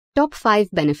Top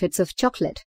 5 benefits of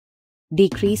chocolate.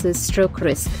 Decreases stroke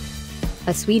risk.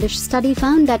 A Swedish study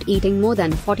found that eating more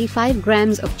than 45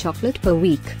 grams of chocolate per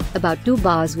week, about 2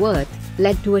 bars worth,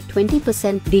 led to a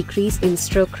 20% decrease in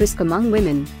stroke risk among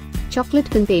women. Chocolate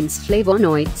contains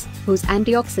flavonoids, whose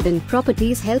antioxidant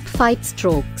properties help fight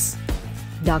strokes.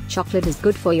 Dark chocolate is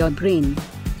good for your brain.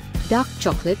 Dark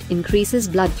chocolate increases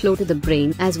blood flow to the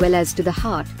brain as well as to the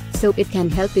heart, so it can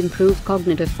help improve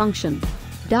cognitive function.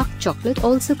 Dark chocolate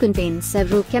also contains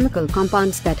several chemical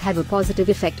compounds that have a positive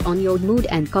effect on your mood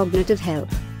and cognitive health.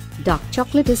 Dark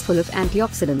chocolate is full of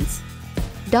antioxidants.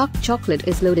 Dark chocolate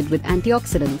is loaded with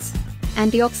antioxidants.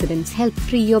 Antioxidants help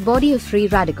free your body of free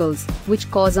radicals,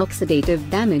 which cause oxidative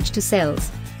damage to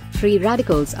cells. Free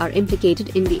radicals are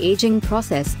implicated in the aging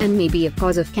process and may be a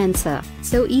cause of cancer,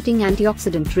 so eating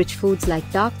antioxidant-rich foods like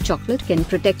dark chocolate can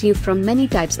protect you from many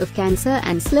types of cancer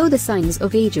and slow the signs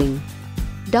of aging.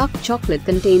 Dark chocolate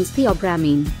contains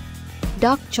theobromine.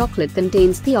 Dark chocolate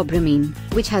contains theobromine,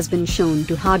 which has been shown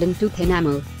to harden tooth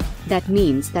enamel. That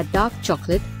means that dark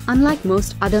chocolate, unlike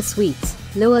most other sweets,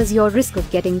 lowers your risk of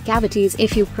getting cavities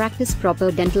if you practice proper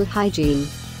dental hygiene.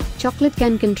 Chocolate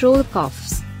can control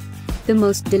coughs. The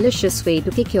most delicious way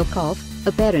to kick your cough,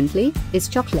 apparently, is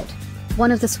chocolate.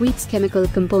 One of the sweet's chemical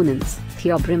components,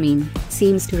 theobromine,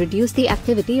 seems to reduce the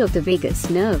activity of the vagus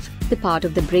nerve, the part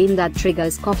of the brain that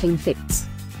triggers coughing fits.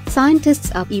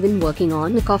 Scientists are even working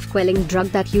on a cough-quelling drug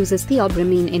that uses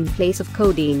theobromine in place of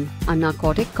codeine, a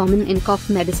narcotic common in cough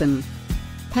medicine.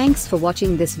 Thanks for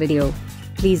watching this video.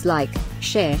 Please like,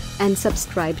 share, and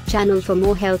subscribe channel for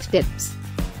more health tips.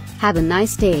 Have a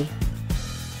nice day.